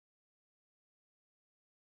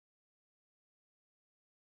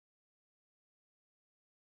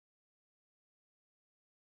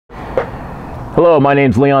Hello, my name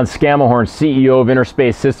is Leon Scamahorn, CEO of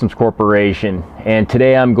Innerspace Systems Corporation, and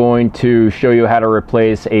today I'm going to show you how to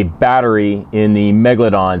replace a battery in the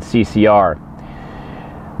Megalodon CCR.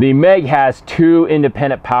 The Meg has two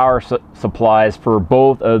independent power supplies for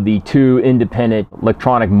both of the two independent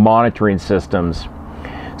electronic monitoring systems.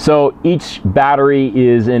 So each battery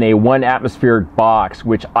is in a 1 atmospheric box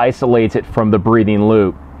which isolates it from the breathing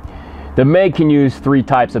loop. The Meg can use three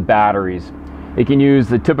types of batteries. It can use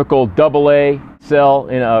the typical AA cell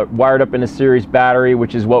wired up in a series battery,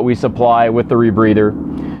 which is what we supply with the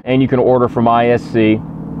Rebreather, and you can order from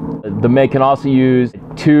ISC. The Meg can also use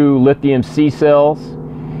 2 lithium C cells,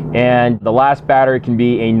 and the last battery can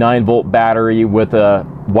be a 9-volt battery with a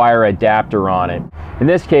wire adapter on it. In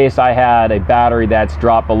this case, I had a battery that's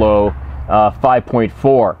dropped below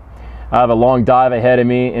 5.4. I have a long dive ahead of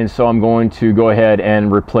me, and so I'm going to go ahead and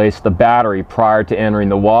replace the battery prior to entering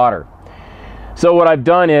the water. So what I've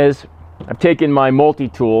done is I've taken my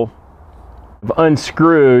multi-tool, I've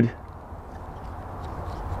unscrewed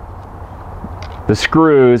the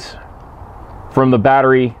screws from the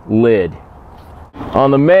battery lid.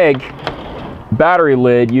 On the Meg battery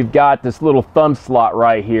lid, you've got this little thumb slot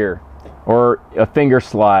right here, or a finger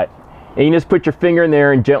slot, and you just put your finger in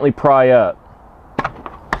there and gently pry up.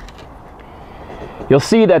 You'll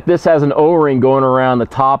see that this has an O-ring going around the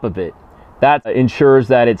top of it. That ensures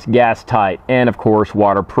that it's gas tight and of course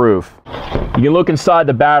waterproof. You can look inside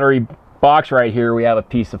the battery box right here. We have a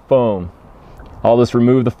piece of foam. I'll just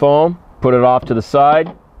remove the foam, put it off to the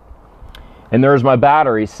side, and there's my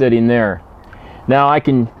battery sitting there. Now I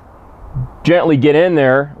can gently get in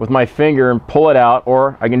there with my finger and pull it out,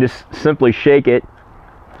 or I can just simply shake it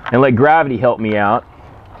and let gravity help me out.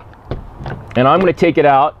 And I'm going to take it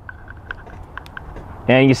out,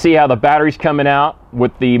 and you see how the battery's coming out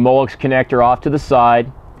with the Molex connector off to the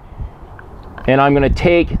side. And I'm going to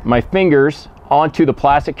take my fingers onto the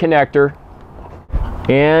plastic connector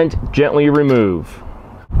and gently remove.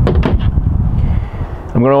 I'm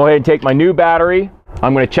going to go ahead and take my new battery.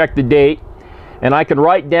 I'm going to check the date, and I can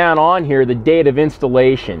write down on here the date of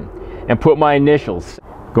installation and put my initials.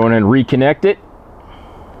 Go in and reconnect it.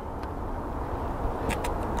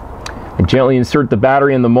 And gently insert the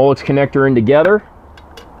battery and the Molex connector in together.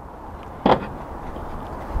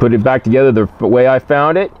 Put it back together the way I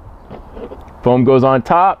found it. Foam goes on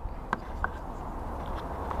top.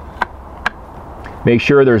 Make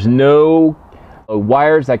sure there's no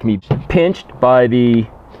wires that can be pinched by the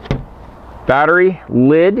battery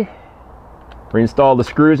lid. Reinstall the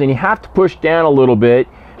screws, and you have to push down a little bit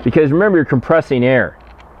because remember, you're compressing air.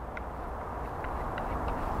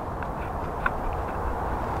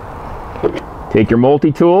 Take your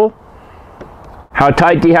multi-tool. How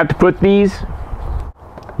tight do you have to put these?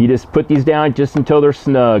 You just put these down just until they're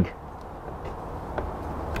snug.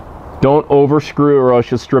 Don't overscrew or else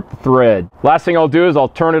you'll strip the thread. Last thing I'll do is I'll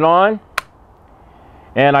turn it on,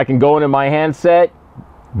 and I can go into my handset,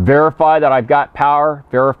 verify that I've got power,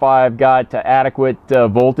 verify I've got adequate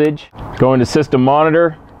voltage. Go into system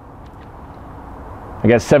monitor. I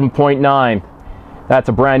got 7.9. That's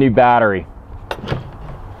a brand new battery.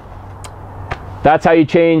 That's how you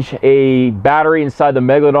change a battery inside the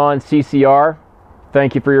Megalodon CCR.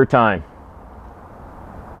 Thank you for your time.